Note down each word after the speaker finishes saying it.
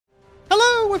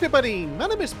Hello everybody, my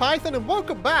name is Python and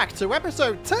welcome back to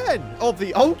episode 10 of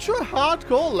the Ultra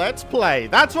Hardcore Let's Play.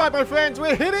 That's right my friends,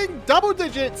 we're hitting double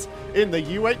digits in the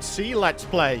UHC Let's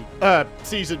Play.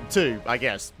 Season 2, I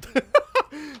guess.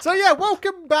 So yeah,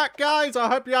 welcome back guys. I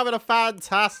hope you're having a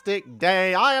fantastic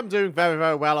day. I am doing very,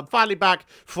 very well. I'm finally back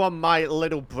from my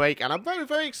little break and I'm very,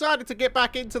 very excited to get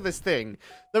back into this thing.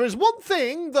 There is one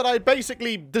thing that I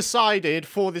basically decided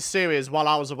for this series while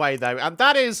I was away though, and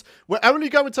that is we're only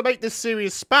going to make this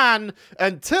series span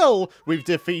until we've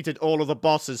defeated all of the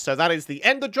bosses. So that is the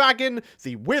Ender Dragon,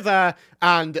 the Wither,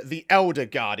 and the Elder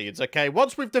Guardians, okay?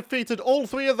 Once we've defeated all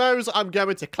three of those, I'm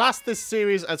going to class this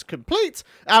series as complete,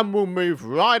 and we'll move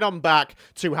right on back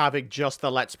to having just the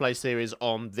Let's Play series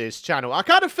on this channel. I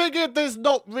kind of figured there's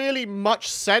not really much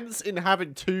sense in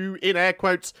having two, in air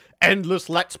quotes, endless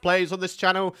Let's Plays on this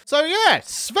channel. So yeah,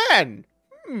 Sven,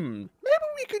 maybe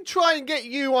we can try and get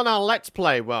you on our Let's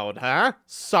Play world, huh?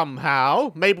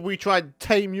 Somehow. Maybe we try and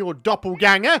tame your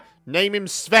doppelganger, name him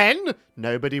Sven.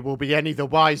 Nobody will be any the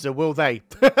wiser, will they?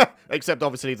 Except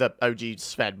obviously the OG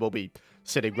Sven will be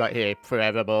sitting right here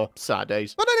forevermore. Sad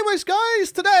days. But anyways,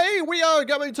 guys, today we are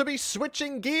going to be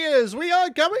switching gears. We are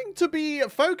going to be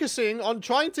focusing on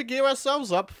trying to gear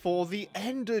ourselves up for the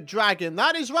Ender Dragon.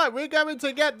 That is right. We're going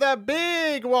to get the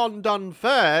big one done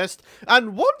first.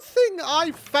 And one thing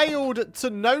I failed to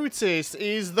notice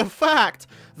is the fact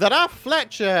that our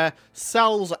Fletcher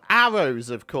sells arrows,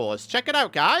 of course. Check it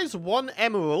out, guys. 1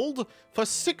 emerald for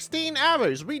 16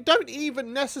 arrows. We don't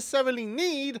even necessarily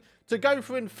need to go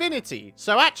for infinity.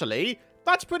 So actually,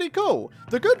 that's pretty cool.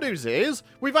 The good news is,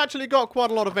 we've actually got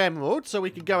quite a lot of emeralds, so we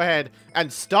can go ahead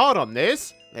and start on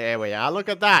this. There we are, look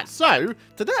at that. So,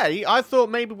 today, I thought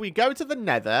maybe we go to the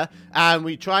Nether, and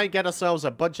we try and get ourselves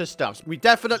a bunch of stuff. We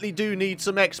definitely do need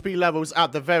some XP levels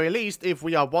at the very least, if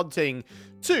we are wanting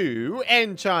to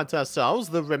enchant ourselves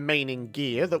the remaining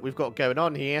gear that we've got going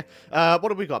on here. What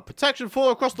have we got? Protection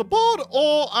 4 across the board,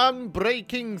 or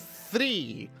Unbreaking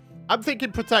 3? I'm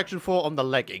thinking protection 4 on the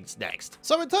leggings next.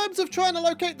 So in terms of trying to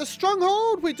locate the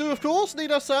stronghold, we do of course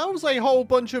need ourselves a whole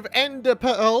bunch of ender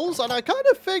pearls, and I kind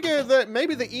of figure that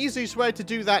maybe the easiest way to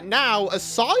do that now,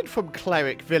 aside from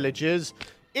cleric villagers,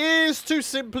 is to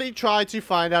simply try to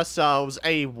find ourselves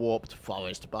a warped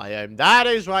forest biome. That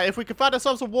is right. If we can find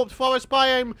ourselves a warped forest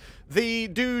biome, the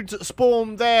dudes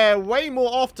spawn there way more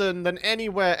often than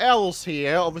anywhere else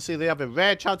here. Obviously, they have a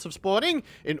rare chance of spawning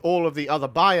in all of the other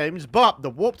biomes, but the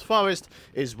warped forest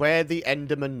is where the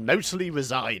Endermen mostly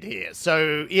reside here.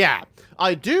 So, yeah.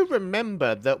 I do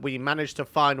remember that we managed to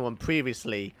find one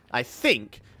previously, I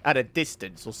think, at a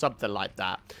distance or something like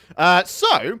that.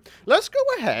 So, let's go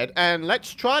ahead and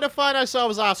let's try to find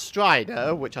ourselves our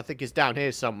Strider, which I think is down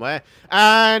here somewhere,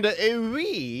 and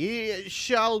we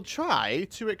shall try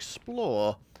to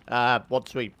explore.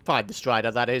 Once we find the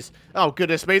Strider, that is. Oh,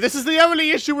 goodness me, this is the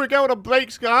only issue we're going on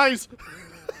breaks, guys.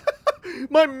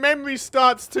 My memory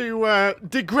starts to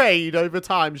degrade over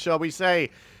time, shall we say,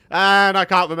 and I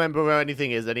can't remember where anything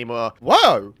is anymore.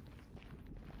 Whoa!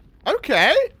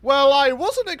 Okay, well, I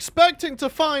wasn't expecting to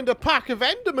find a pack of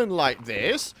Endermen like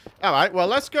this. Alright, well,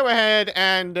 let's go ahead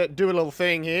and do a little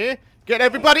thing here. Get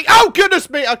everybody— oh, goodness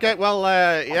me! Okay, well,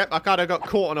 yep, I kind of got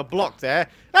caught on a block there.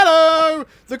 Hello!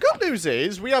 The good news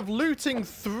is we have looting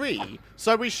 3,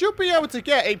 so we should be able to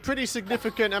get a pretty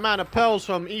significant amount of pearls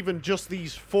from even just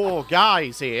these 4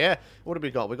 guys here. What have we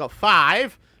got? We got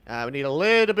 5. We need a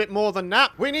little bit more than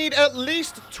that. We need at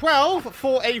least 12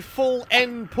 for a full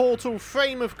end portal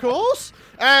frame, of course.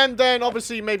 And then,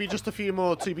 obviously, maybe just a few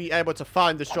more to be able to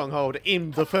find the stronghold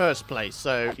in the first place.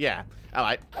 So, yeah. All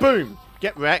right. Boom.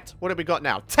 Get wrecked. What have we got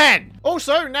now? 10.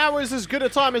 Also, now is as good a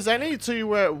time as any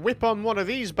to whip on one of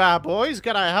these bad boys.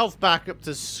 Get our health back up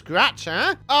to scratch,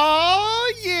 huh?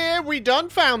 Oh, yeah, we done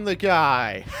found the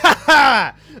guy. Ha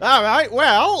ha! All right,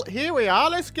 well, here we are.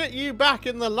 Let's get you back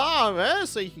in the lava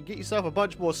so you can get yourself a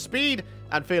bunch more speed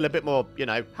and feel a bit more, you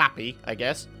know, happy, I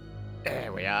guess.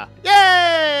 There we are.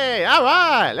 Yay!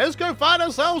 Alright, let's go find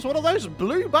ourselves one of those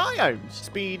blue biomes.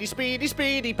 Speedy, speedy,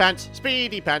 speedy pants.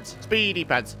 Speedy pants. Speedy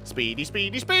pants. Speedy,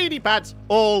 speedy, speedy pants.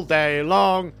 All day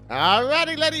long.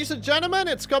 Alrighty, ladies and gentlemen,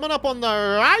 it's coming up on the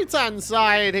right-hand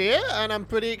side here, and I'm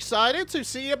pretty excited to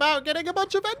see about getting a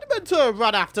bunch of Endermen to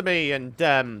run after me. And,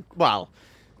 well,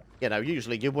 you know,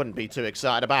 usually you wouldn't be too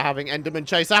excited about having Endermen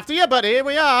chase after you, but here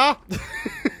we are.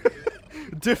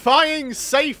 Defying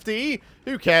safety.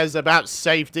 Who cares about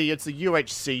safety? It's the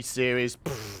UHC series.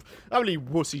 Pfft, only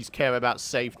wussies care about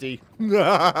safety.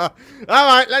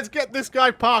 Alright, let's get this guy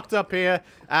parked up here,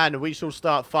 and we shall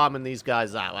start farming these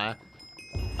guys out, huh?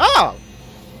 Oh!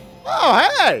 Oh,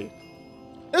 hey!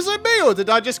 Is it me, or did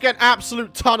I just get an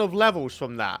absolute ton of levels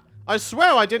from that? I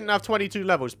swear I didn't have 22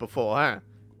 levels before, huh?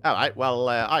 Alright, well,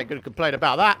 I ain't gonna complain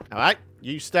about that. Alright,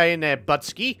 you stay in there,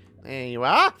 Budsky. There you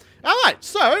are. Alright,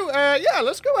 so, yeah,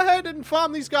 let's go ahead and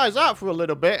farm these guys out for a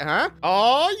little bit, huh?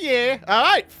 Oh, yeah.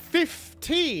 Alright,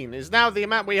 15 is now the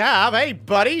amount we have. Hey,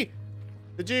 buddy.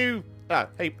 Did you... Oh,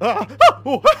 hey.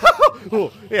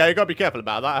 Oh, yeah, you gotta be careful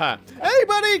about that, huh? Hey,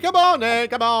 buddy, come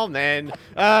on then.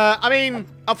 I mean,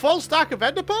 a full stack of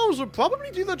ender pearls would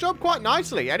probably do the job quite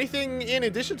nicely. Anything in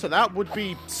addition to that would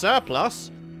be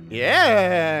surplus.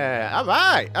 Yeah,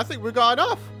 alright. I think we've got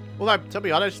enough. Although, to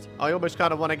be honest, I almost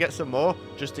kind of want to get some more,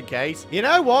 just in case. You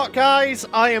know what, guys?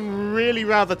 I am really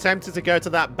rather tempted to go to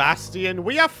that bastion.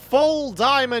 We have full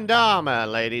diamond armor,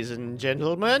 ladies and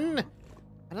gentlemen.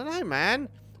 I don't know, man.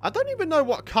 I don't even know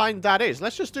what kind that is.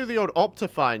 Let's just do the old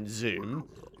Optifine zoom.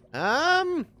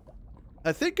 I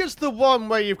think it's the one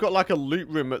where you've got like a loot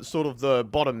room at sort of the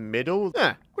bottom middle.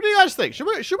 Yeah. What do you guys think? Should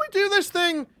we do this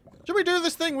thing? Should we do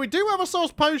this thing? We do have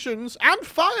ourselves potions and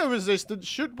fire resistance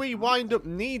should we wind up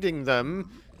needing them.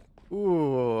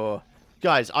 Ooh.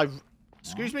 Guys,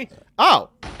 excuse me? Oh.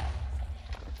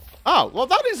 Oh, well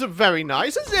that isn't very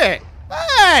nice, is it?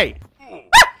 Hey!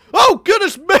 Ah! Oh,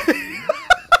 goodness me!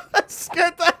 That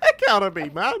scared the heck out of me,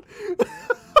 man.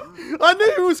 I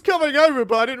knew he was coming over,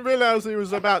 but I didn't realize he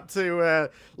was about to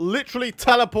literally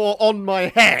teleport on my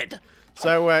head.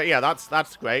 So, yeah,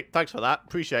 that's great. Thanks for that.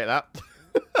 Appreciate that.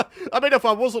 I mean, if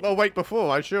I wasn't awake before,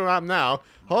 I sure am now.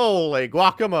 Holy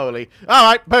guacamole.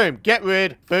 Alright, boom, get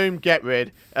rid. Boom, get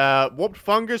rid. Warped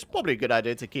fungus, probably a good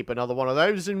idea to keep another one of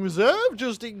those in reserve,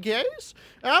 just in case.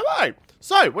 Alright,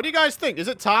 so, what do you guys think? Is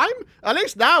it time? At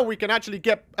least now we can actually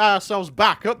get ourselves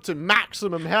back up to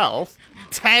maximum health.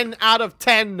 10 out of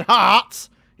 10 hearts.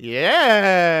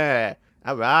 Yeah.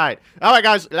 Alright. Alright,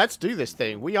 guys, let's do this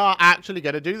thing. We are actually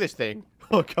going to do this thing.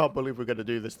 I can't believe we're going to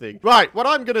do this thing. Right, what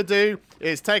I'm going to do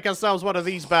is take ourselves one of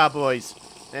these bad boys.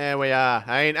 There we are.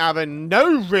 I ain't having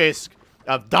no risk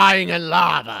of dying in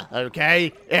lava,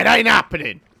 okay? It ain't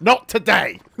happening. Not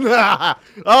today. Oh,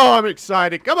 I'm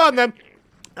excited. Come on, then.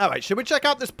 All right, should we check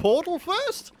out this portal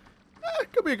first?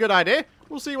 Could be a good idea.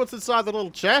 We'll see what's inside the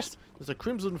little chest. There's a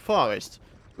crimson forest.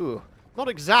 Ooh, not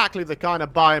exactly the kind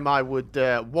of biome I would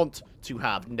want to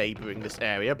have neighboring this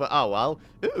area, but oh well.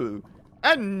 Ooh.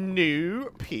 A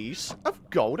new piece of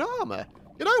gold armor.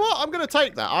 You know what? I'm going to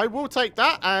take that. I will take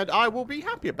that, and I will be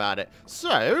happy about it.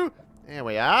 So, there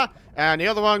we are. And the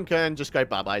other one can just go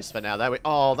bye-byes for now. There we...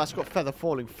 Oh, that's got feather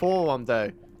falling 4 on,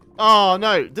 though. Oh,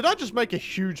 no. Did I just make a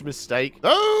huge mistake?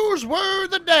 Those were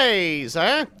the days,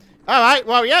 eh? Alright,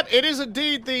 well, yep, it is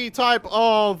indeed the type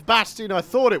of bastion I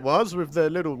thought it was, with the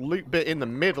little loot bit in the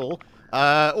middle.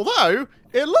 Although,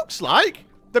 it looks like...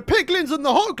 the piglins and the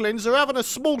hoglins are having a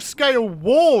small-scale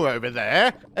war over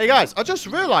there. Hey, guys, I just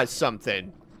realized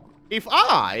something. If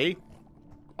I...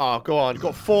 Oh, go on.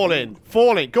 Got fall in.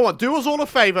 Fall in. Go on, do us all a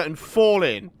favor and fall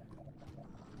in.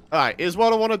 Alright, here's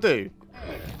what I want to do.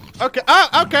 Okay.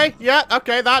 Oh, okay. Yeah,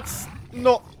 okay. That's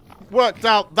not worked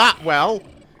out that well.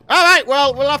 Alright,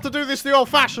 well, we'll have to do this the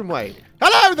old-fashioned way.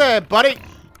 Hello there, buddy.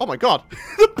 Oh, my God.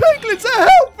 The piglins are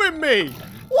helping me.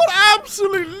 What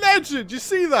absolute legend! You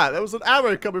see that? There was an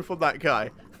arrow coming from that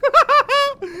guy.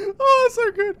 Oh, so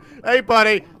good. Hey,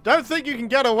 buddy. Don't think you can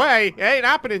get away. It ain't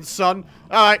happening, son.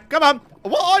 Alright, come on.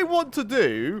 What I want to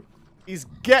do is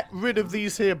get rid of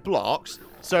these here blocks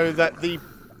so that the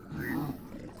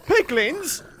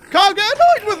piglins can't get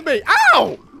annoyed with me.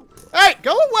 Ow! Hey,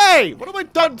 go away! What have I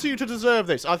done to you to deserve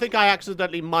this? I think I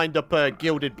accidentally mined up a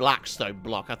gilded blackstone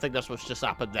block. I think that's what's just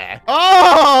happened there.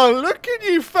 Oh, look at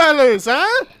you fellas,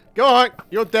 huh? Go on.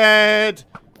 You're dead.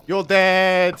 You're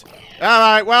dead.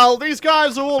 Alright, well, these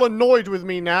guys are all annoyed with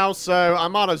me now, so I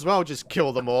might as well just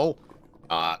kill them all.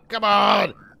 Come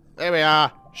on. There we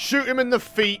are. Shoot him in the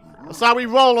feet. That's how we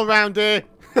roll around here.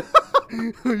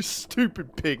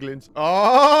 Stupid piglins.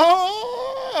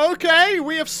 Oh, okay.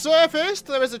 We have surfaced.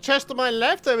 There is a chest to my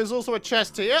left. There is also a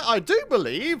chest here. I do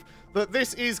believe that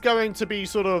this is going to be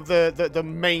sort of the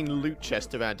main loot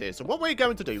chest around here. So what we're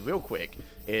going to do real quick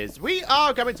is we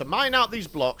are going to mine out these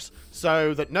blocks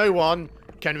so that no one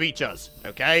can reach us.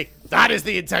 Okay? That is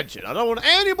the intention. I don't want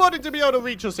anybody to be able to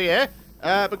reach us here.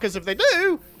 Because if they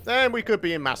do, then we could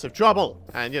be in massive trouble.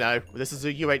 And, you know, this is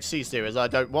a UHC series. I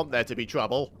don't want there to be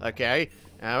trouble. Okay?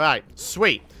 Alright.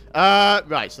 Sweet.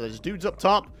 Right, so there's dudes up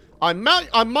top. I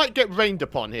might get rained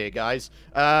upon here, guys.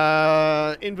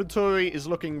 Inventory is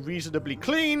looking reasonably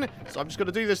clean. So I'm just going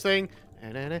to do this thing.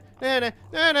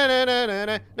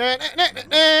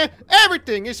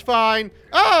 Everything is fine.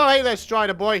 Oh, hey there,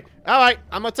 Strider boy. Alright,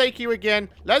 I'm going to take you again.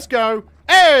 Let's go.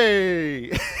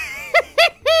 Hey!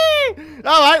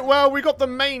 Alright, well, we got the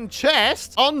main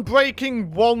chest.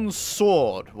 Unbreaking one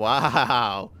sword.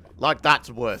 Wow. Like, that's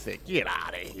worth it. Get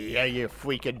out of here, you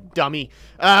freaking dummy.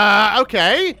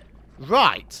 Okay.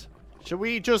 Right. Shall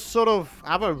we just sort of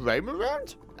have a roam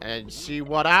around and see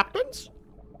what happens?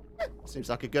 Seems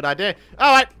like a good idea.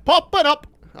 Alright, pop it up.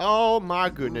 Oh, my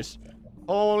goodness.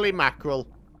 Holy mackerel.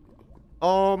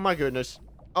 Oh, my goodness.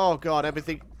 Oh, God,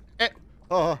 everything.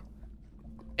 Oh.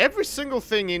 Every single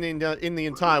thing in the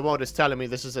entire world is telling me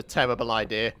this is a terrible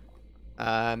idea.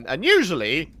 And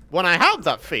usually, when I have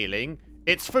that feeling,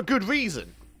 it's for good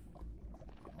reason.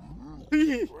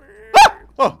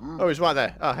 Oh, he's right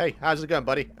there. Oh, hey, how's it going,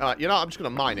 buddy? You know, I'm just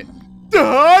going to mine it.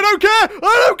 I don't care!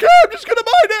 I don't care! I'm just going to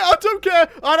mine it! I don't care!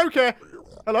 I don't care!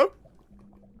 Hello?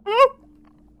 Hello?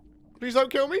 Please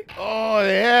don't kill me. Oh,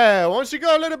 yeah. Once you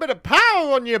got a little bit of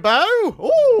power on your bow.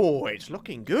 Oh, it's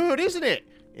looking good, isn't it?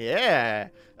 Yeah.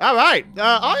 All right.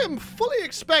 I am fully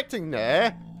expecting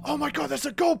there. Oh, my God, there's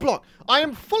a gold block. I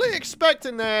am fully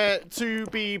expecting there to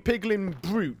be piglin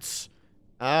brutes.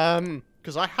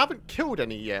 Because I haven't killed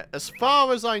any yet, as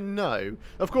far as I know.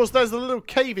 Of course, there's the little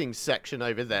caving section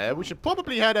over there. We should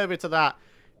probably head over to that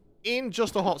in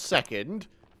just a hot second.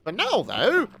 But now,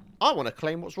 though, I want to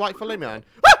claim what's rightfully mine.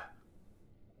 Ah!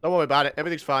 Don't worry about it.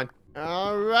 Everything's fine.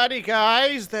 Alrighty,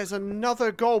 guys. There's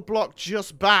another gold block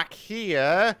just back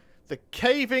here. The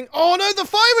caving... Oh, no, the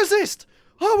fire resist!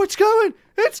 Oh, it's going!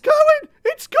 It's going!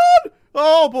 It's gone!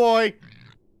 Oh, boy.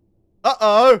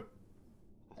 Uh-oh.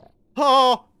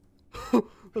 Oh.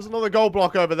 There's another gold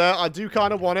block over there. I do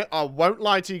kind of want it. I won't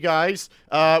lie to you guys.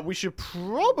 We should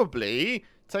probably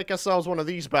take ourselves one of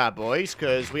these bad boys,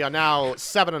 because we are now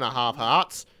 7.5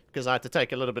 hearts. Because I had to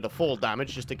take a little bit of fall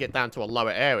damage just to get down to a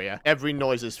lower area. Every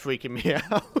noise is freaking me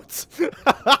out.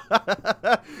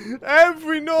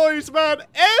 Every noise, man.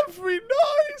 Every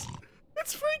noise.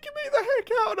 It's freaking me the heck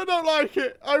out, and I don't like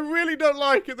it. I really don't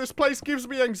like it. This place gives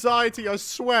me anxiety. I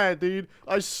swear, dude.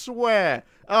 I swear.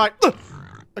 All right.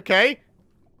 Okay. I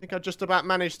think I just about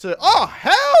managed to... Oh,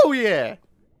 hell yeah.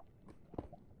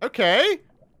 Okay.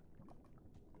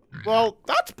 Well,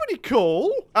 that's pretty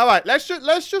cool. All right, let's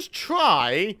just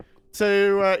try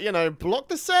to, you know, block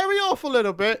this area off a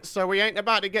little bit so we ain't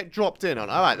about to get dropped in on.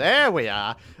 All right, there we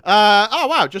are. Oh,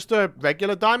 wow, just a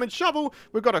regular diamond shovel.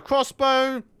 We've got a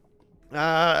crossbow.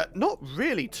 Not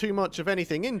really too much of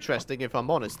anything interesting, if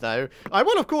I'm honest, though. I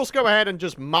will, of course, go ahead and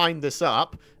just mine this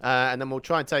up, and then we'll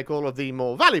try and take all of the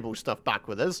more valuable stuff back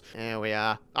with us. There we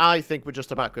are. I think we're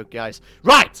just about good, guys.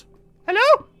 Right.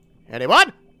 Hello?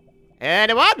 Anyone?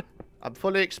 Anyone? I'm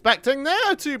fully expecting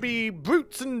there to be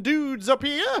brutes and dudes up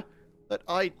here that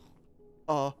I...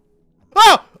 Oh!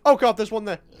 Oh, God, there's one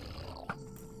there.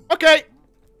 Okay.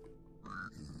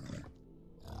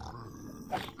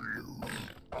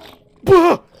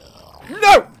 No!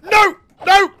 No! No!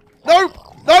 No!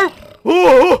 No!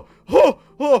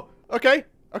 Oh! Okay.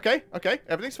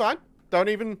 Everything's fine. Don't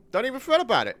even fret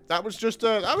about it. That was just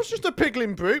a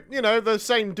piglin brute. You know, the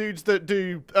same dudes that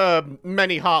do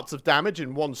many hearts of damage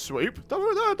in one swoop.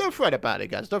 Don't fret about it,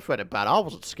 guys. Don't fret about it. I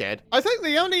wasn't scared. I think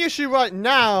the only issue right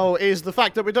now is the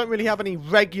fact that we don't really have any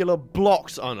regular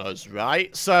blocks on us,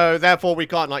 right? So therefore we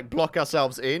can't like block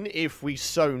ourselves in if we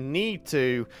so need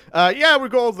to. Yeah,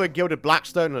 we've got all the gilded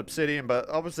blackstone and obsidian, but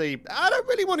obviously I don't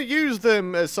really want to use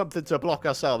them as something to block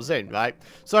ourselves in, right?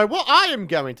 So what I am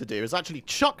going to do is actually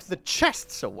chuck the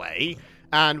chests away,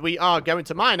 and we are going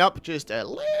to mine up just a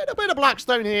little bit of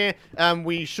blackstone here, and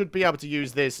we should be able to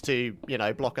use this to, you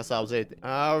know, block ourselves in.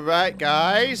 All right,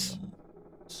 guys.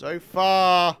 So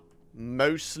far,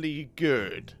 mostly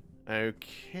good.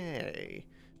 Okay.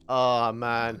 Oh,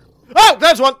 man. Oh,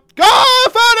 there's one.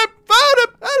 Oh, found him. Found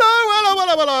him.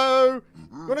 Hello.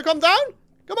 You want to come down?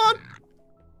 Come on.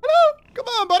 Hello. Come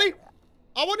on, buddy.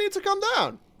 I want you to come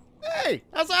down. Hey,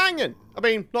 how's it hanging? I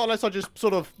mean, not unless I just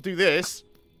sort of do this.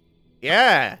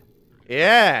 Yeah.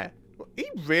 He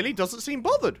really doesn't seem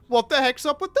bothered. What the heck's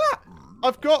up with that?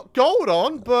 I've got gold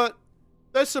on, but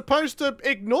they're supposed to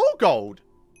ignore gold.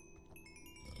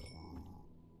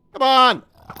 Come on.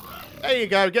 There you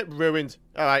go. Get ruined.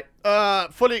 All right.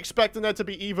 Fully expecting there to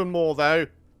be even more, though.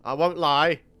 I won't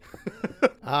lie.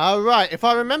 Alright, if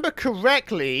I remember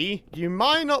correctly, you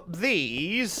mine up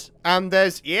these, and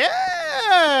there's usually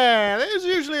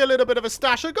a little bit of a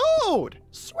stash of gold.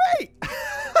 Sweet!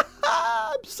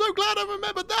 I'm so glad I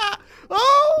remembered that.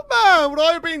 Oh, man, would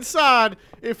I have been sad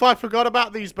if I forgot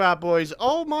about these bad boys.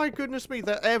 Oh, my goodness me,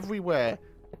 they're everywhere.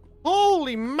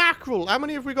 Holy mackerel, how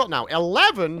many have we got now?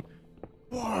 11?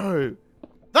 Whoa.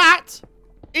 That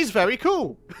is very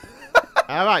cool.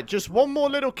 Alright, just one more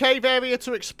little cave area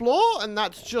to explore, and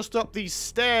that's just up these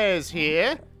stairs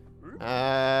here.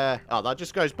 Oh, that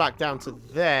just goes back down to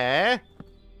there.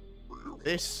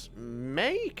 This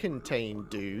may contain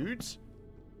dudes.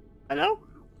 Hello?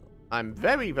 I'm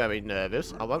very, very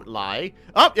nervous. I won't lie.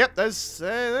 Oh, yep,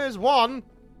 there's one.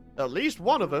 At least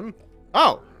one of them.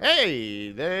 Oh,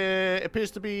 hey, there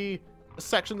appears to be a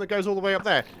section that goes all the way up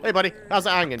there. Hey, buddy, how's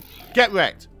it hanging? Get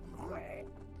wrecked.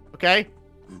 Okay.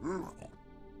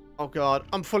 Oh, God,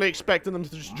 I'm fully expecting them to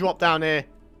just drop down here.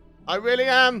 I really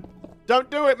am. Don't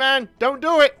do it, man. Don't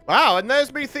do it. Wow, and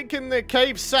there's me thinking the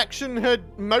cave section had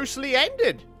mostly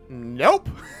ended. Nope.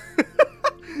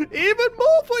 Even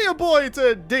more for your boy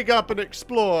to dig up and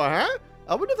explore, huh?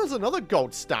 I wonder if there's another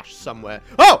gold stash somewhere.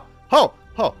 Oh! Oh!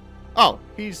 Oh! Oh,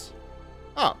 he's...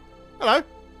 Oh, hello.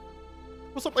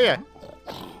 What's up here?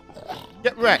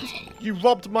 Get wrecked. You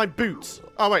robbed my boots.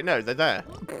 Oh, wait, no, they're there.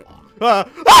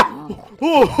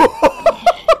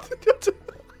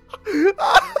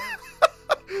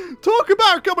 Talk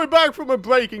about coming back from a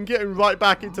break and getting right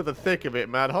back into the thick of it,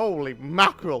 man. Holy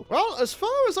mackerel. Well, as far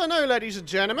as I know, ladies and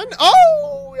gentlemen...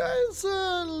 Oh, there's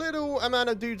a little amount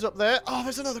of dudes up there. Oh,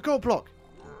 there's another gold block.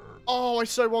 Oh, I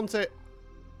so want it.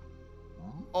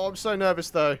 Oh, I'm so nervous,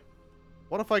 though.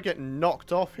 What if I get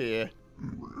knocked off here?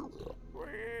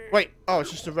 Wait. Oh,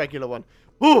 it's just a regular one.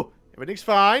 Ooh, everything's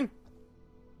fine.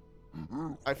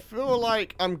 I feel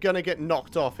like I'm going to get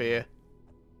knocked off here.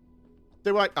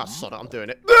 Do I? Oh, sod it, I'm doing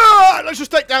it. Ah, let's just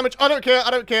take damage. I don't care,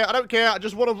 I don't care, I don't care. I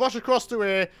just want to rush across to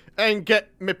here and get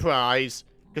my prize.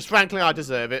 Because frankly, I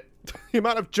deserve it. The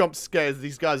amount of jump scares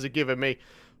these guys are giving me.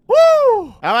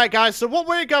 Woo! Alright, guys, so what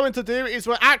we're going to do is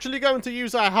we're actually going to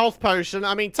use our health potion.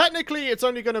 I mean, technically, it's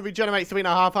only going to regenerate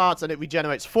 3.5 hearts, and it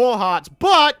regenerates 4 hearts.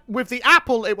 But with the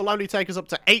apple, it will only take us up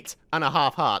to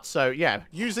 8.5 hearts. So, yeah,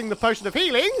 using the potion of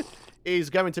healing is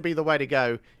going to be the way to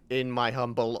go, in my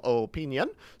humble opinion.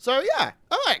 So, yeah.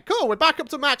 Alright, cool. We're back up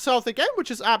to max health again,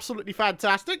 which is absolutely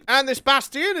fantastic. And this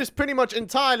bastion is pretty much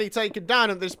entirely taken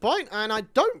down at this point, and I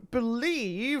don't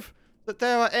believe that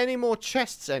there are any more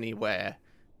chests anywhere.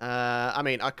 I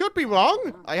mean, I could be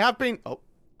wrong. I have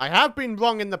been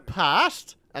wrong in the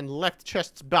past and left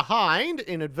chests behind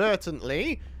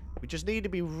inadvertently. We just need to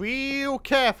be real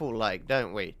careful, like,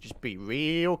 don't we? Just be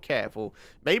real careful.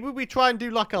 Maybe we try and do,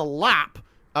 like, a lap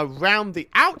around the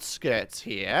outskirts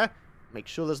here. Make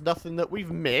sure there's nothing that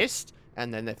we've missed.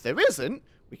 And then if there isn't,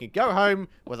 we can go home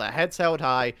with our heads held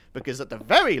high. Because at the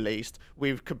very least,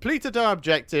 we've completed our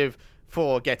objective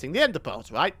for getting the ender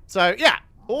pearls, right? So, yeah.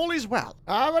 All is well.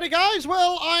 Alrighty, guys.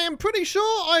 Well, I am pretty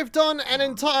sure I've done an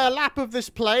entire lap of this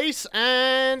place.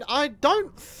 And I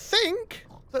don't think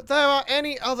that there are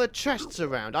any other chests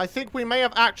around. I think we may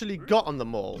have actually gotten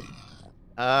them all.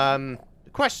 The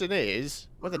question is,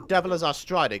 where the devil is our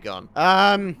Strider gone?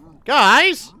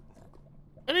 Guys?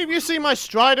 Any of you see my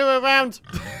Strider around?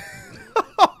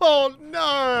 Oh,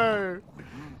 no.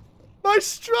 My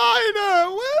Strider!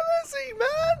 Where is he,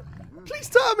 man? Please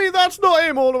tell me that's not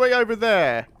him all the way over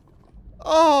there.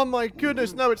 Oh, my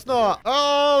goodness. No, it's not.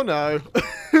 Oh, no.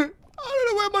 I don't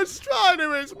know where my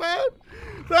Strider is, man.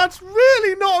 That's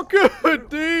really not good,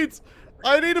 dudes.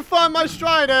 I need to find my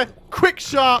Strider. Quick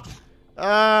shot. Do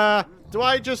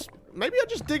I just... Maybe I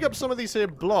just dig up some of these here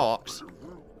blocks.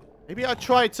 Maybe I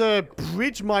try to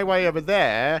bridge my way over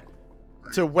there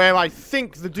to where I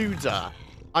think the dudes are.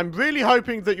 I'm really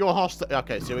hoping that you're hostile.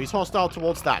 Okay, so he's hostile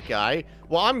towards that guy.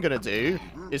 What I'm going to do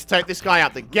is take this guy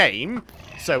out the game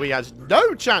so he has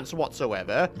no chance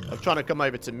whatsoever of trying to come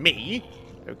over to me.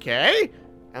 Okay?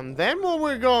 And then what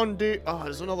we're going to do... Oh,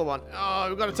 there's another one. Oh,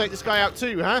 we've got to take this guy out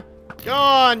too, huh? Go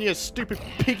on, you stupid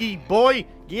piggy boy.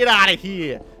 Get out of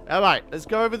here. All right, let's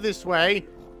go over this way.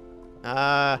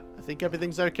 I think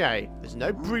everything's okay. There's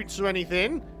no brutes or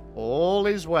anything. All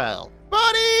is well.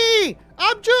 Buddy!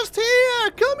 I'm just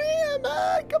here! Come here,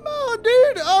 man! Come on,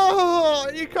 dude! Oh,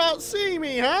 you can't see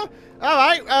me, huh?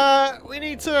 Alright, we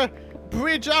need to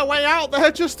bridge our way out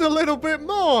there just a little bit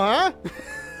more, huh?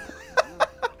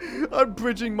 I'm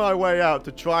bridging my way out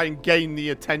to try and gain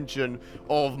the attention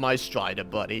of my Strider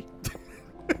buddy.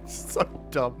 It's so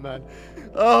dumb, man.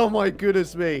 Oh, my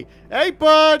goodness me. Hey,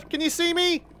 bud! Can you see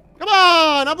me? Come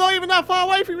on! I'm not even that far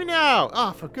away from you now!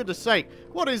 Oh, for goodness sake.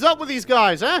 What is up with these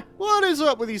guys, huh? What is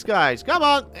up with these guys? Come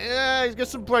on. Yeah, he's got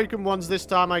some broken ones this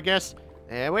time, I guess.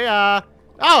 There we are.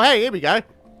 Oh, hey, here we go.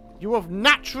 You have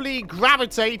naturally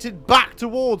gravitated back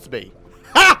towards me.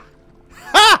 Ha!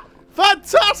 Ha!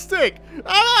 Fantastic!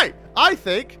 Alright, I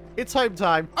think it's home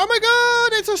time. Oh my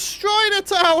god, it's a Strider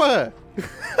tower!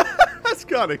 That's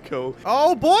kind of cool.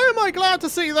 Oh boy, am I glad to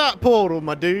see that portal,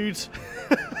 my dudes.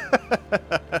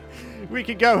 We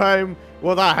can go home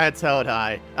with our heads held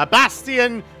high. A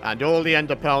bastion and all the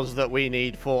ender pearls that we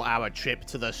need for our trip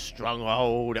to the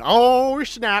Stronghold. Oh,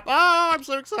 snap. Oh, I'm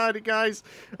so excited, guys.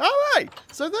 All right,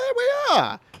 so there we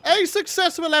are. A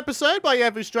successful episode by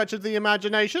every stretch of the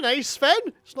imagination. Eh, Sven?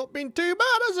 It's not been too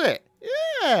bad, has it?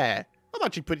 Yeah. I'm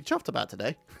actually pretty chuffed about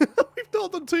today. We've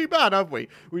not done too bad, have we?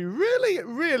 We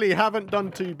really haven't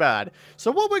done too bad.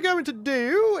 So what we're going to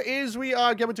do is we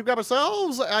are going to grab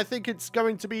ourselves, I think it's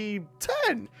going to be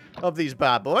 10 of these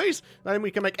bad boys. Then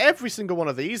we can make every single one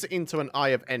of these into an Eye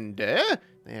of Ender.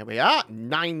 There we are,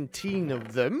 19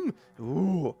 of them.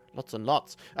 Ooh, lots and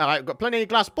lots. All right, we've got plenty of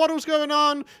glass bottles going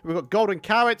on. We've got golden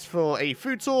carrots for a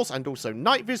food source and also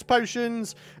night vis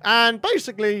potions. And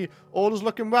basically, all is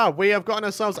looking well. We have gotten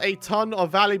ourselves a ton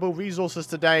of valuable resources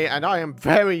today, and I am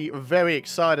very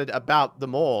excited about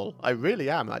them all. I really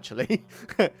am, actually.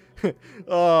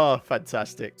 Oh,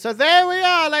 fantastic. So there we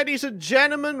are, ladies and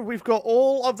gentlemen. We've got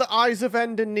all of the Eyes of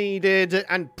Ender needed,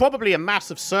 and probably a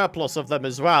massive surplus of them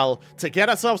as well, to get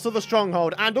ourselves to the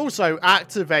Stronghold and also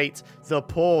activate the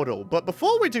portal. But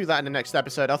before we do that in the next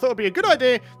episode, I thought it would be a good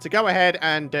idea to go ahead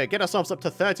and get ourselves up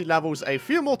to 30 levels a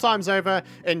few more times over.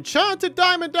 Enchanted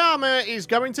diamond armor is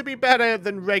going to be better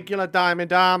than regular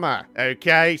diamond armor.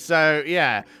 Okay, so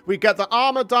yeah, we got the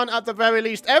armor done at the very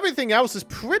least. Everything else is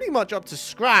pretty much up to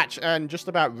scratch and just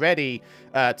about ready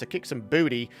to kick some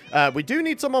booty. We do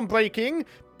need some unbreaking,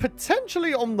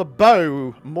 potentially on the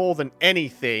bow more than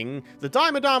anything. The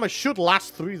diamond armor should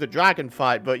last through the dragon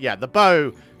fight, but yeah, the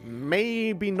bow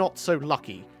maybe not so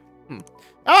lucky.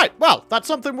 Alright, well, that's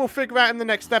something we'll figure out in the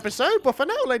next episode. But for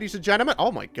now, ladies and gentlemen...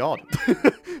 Oh, my God.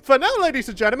 For now, ladies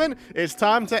and gentlemen, it's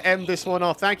time to end this one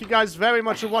off. Thank you guys very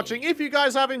much for watching. If you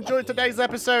guys have enjoyed today's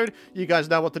episode, you guys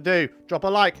know what to do. Drop a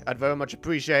like. I'd very much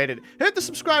appreciate it. Hit the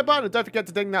subscribe button and don't forget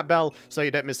to ding that bell so you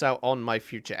don't miss out on my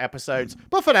future episodes.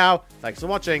 But for now, thanks for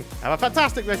watching. Have a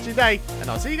fantastic rest of your day,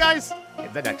 and I'll see you guys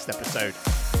in the next episode.